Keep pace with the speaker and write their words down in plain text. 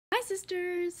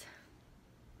sisters.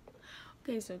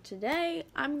 Okay, so today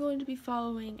I'm going to be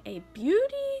following a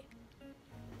beauty.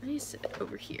 I need to sit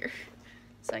over here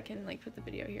so I can like put the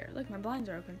video here. Look, my blinds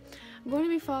are open. I'm going to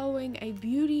be following a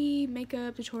beauty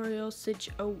makeup tutorial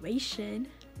situation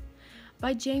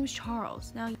by James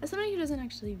Charles. Now, as somebody who doesn't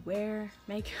actually wear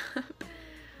makeup,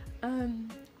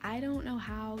 I don't know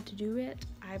how to do it.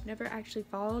 I've never actually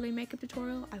followed a makeup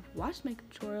tutorial. I've watched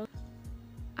makeup tutorials.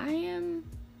 I am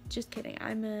just kidding.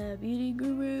 I'm a beauty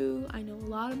guru. I know a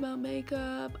lot about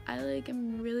makeup.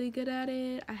 I'm really good at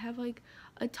it. I have like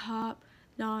a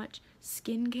top-notch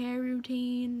skincare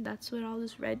routine. That's what all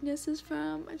this redness is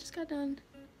from. I just got done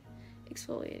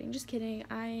exfoliating. Just kidding.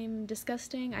 I'm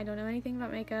disgusting. I don't know anything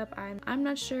about makeup. I'm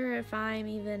not sure if I'm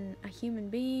even a human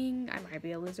being. I might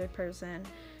be a lizard person.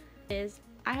 I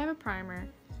have a primer.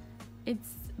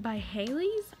 It's by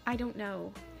Haley's. I don't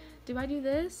know. Do I do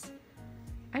this?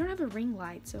 I don't have a ring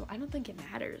light, so I don't think it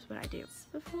matters what I do.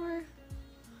 Before.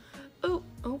 Oh,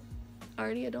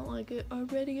 already I don't like it.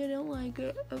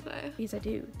 Okay. Yes, I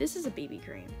do. This is a BB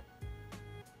cream.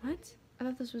 What? I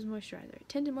thought this was moisturizer.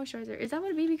 Tinted moisturizer. Is that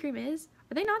what a BB cream is?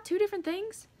 Are they not two different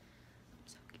things? I'm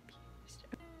so confused.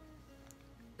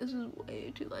 This is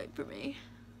way too light for me.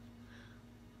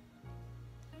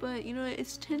 But you know what?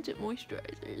 It's tinted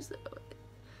moisturizer, so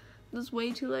this is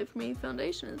way too light for me.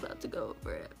 Foundation is about to go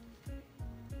over it.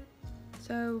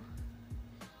 So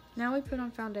now we put on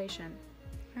foundation,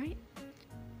 right?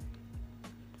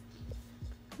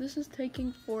 This is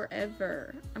taking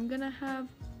forever. I'm gonna have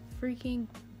freaking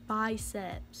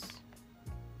biceps.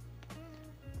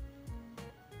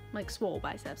 Like swole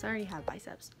biceps. I already have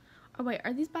biceps. Oh wait,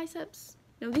 are these biceps?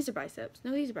 No, these are biceps.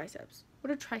 No, these are biceps. What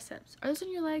are triceps? Are those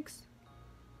on your legs?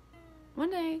 One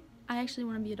day, I actually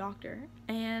want to be a doctor.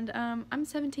 And I'm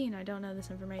 17, I don't know this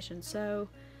information. So,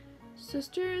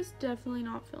 sister is definitely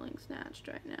not feeling snatched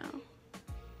right now.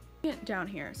 Get down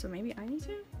here, so maybe I need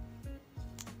to?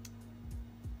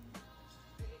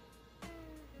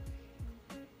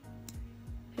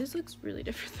 His looks really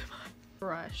different than mine.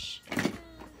 Brush.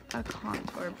 A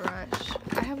contour brush.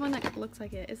 I have one that looks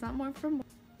like it. Is that more from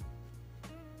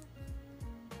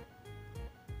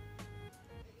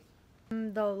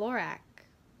the Lorac,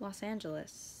 Los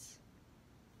Angeles.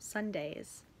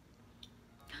 Sundays.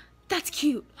 That's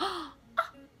cute. I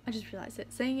just realized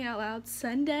it. Saying it out loud.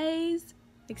 Sundays.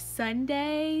 Like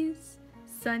Sundays.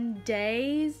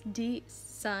 Sundays.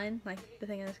 Sun, like the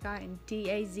thing in the sky, and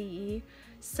D-A-Z-E.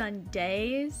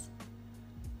 Sundays.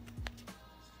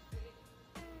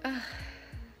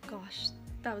 Gosh,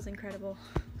 that was incredible.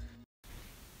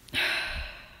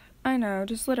 I know,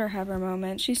 just let her have her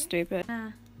moment. She's stupid.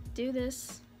 Do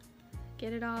this.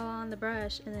 Get it all on the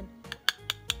brush and then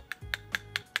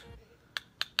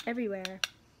everywhere.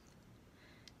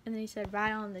 And then he said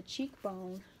right on the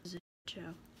cheekbone. This is a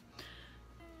show.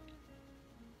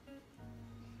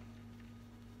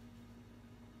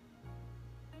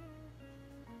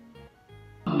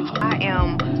 I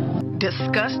am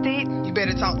disgusted. You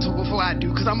better talk to her before I do,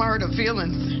 because I'm hurt her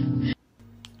feelings.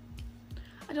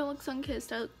 I don't look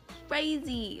sun-kissed. I look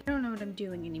crazy. I don't know what I'm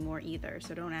doing anymore either,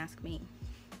 so don't ask me.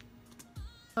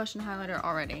 Blush and highlighter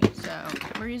already, so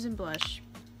we're using blush.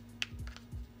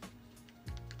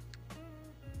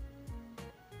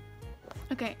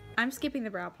 Okay, I'm skipping the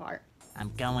brow part.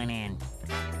 I'm going in.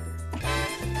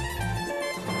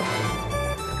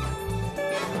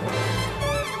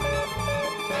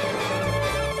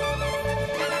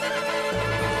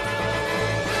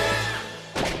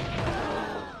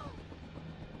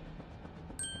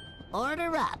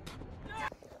 Order up.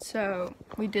 So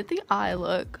we did the eye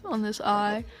look on this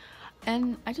eye,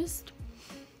 and I just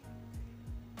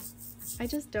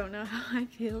don't know how I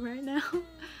feel right now.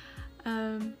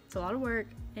 It's a lot of work,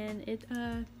 and it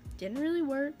didn't really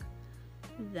work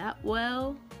that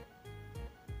well,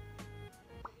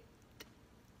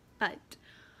 but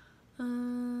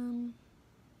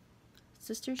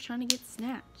sister's trying to get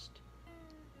snatched.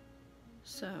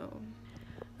 So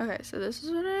okay, so this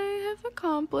is what I have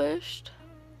accomplished.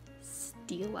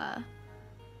 Steela.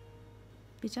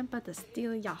 Bitch, I'm about to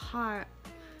steal your heart.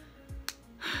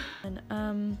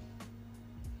 And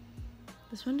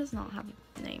this one does not have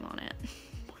a name on it.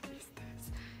 What is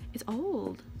this? It's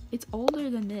old. It's older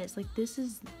than this. Like, this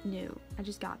is new. I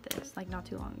just got this like not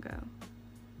too long ago.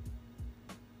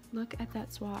 Look at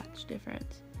that swatch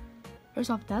difference. First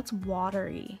off, that's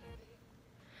watery.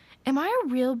 Am I a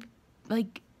real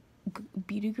like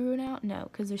beauty guru now? No,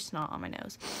 because there's snot on my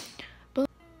nose. But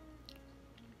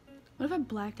what if I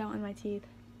blacked out in my teeth?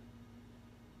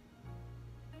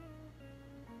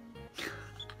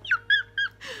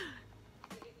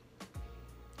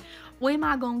 When am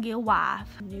I gonna get a wife?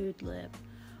 Nude lip,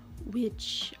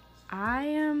 which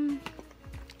I'm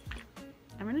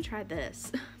gonna try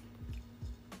this.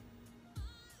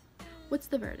 What's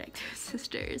the verdict,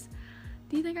 sisters?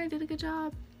 Do you think I did a good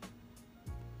job?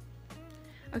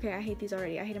 Okay, I hate these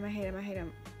already. I hate them, I hate them, I hate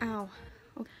them. Ow.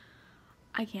 Okay.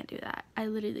 I can't do that. I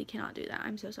literally cannot do that.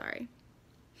 I'm so sorry.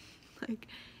 Like,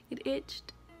 it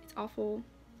itched. It's awful.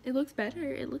 It looks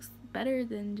better. It looks better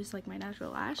than just like my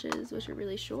natural lashes, which are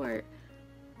really short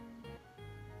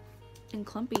and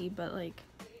clumpy, but like,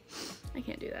 I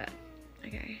can't do that.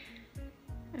 Okay.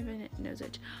 I have a nose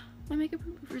itch. My makeup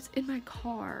remover's in my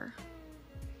car.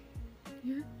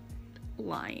 You're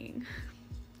lying.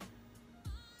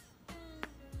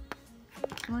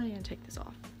 I'm already gonna take this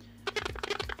off.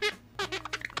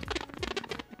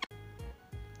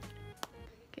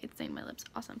 Okay, it's stained my lips.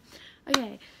 Awesome.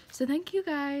 Okay, so thank you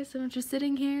guys so much for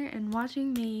sitting here and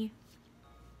watching me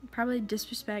probably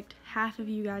disrespect half of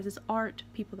you guys' art.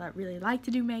 People that really like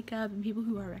to do makeup and people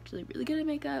who are actually really good at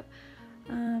makeup.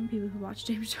 People who watch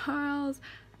James Charles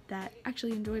that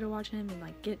actually enjoy to watch him and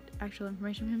like get actual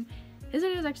information from him. His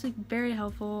video is actually very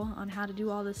helpful on how to do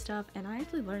all this stuff, and I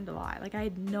actually learned a lot. Like, I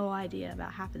had no idea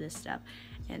about half of this stuff.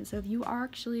 And so if you are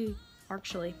actually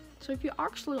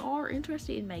are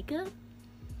interested in makeup,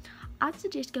 I'd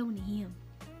suggest going to him.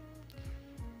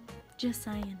 Just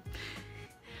saying.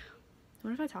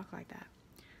 What if I talk like that?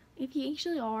 If you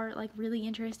actually are like really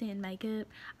interested in makeup,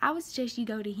 I would suggest you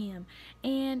go to him.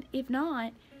 And if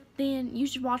not, then you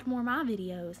should watch more of my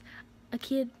videos.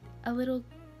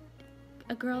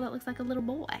 A girl that looks like a little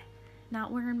boy,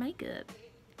 not wearing makeup,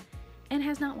 and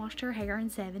has not washed her hair in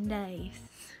 7 days.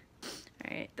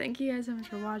 Alright, thank you guys so much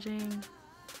for watching.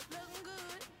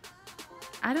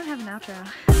 I don't have an outro.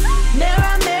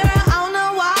 Mirror, mirror on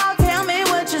the wall, tell me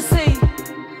what you see.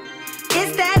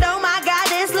 It's that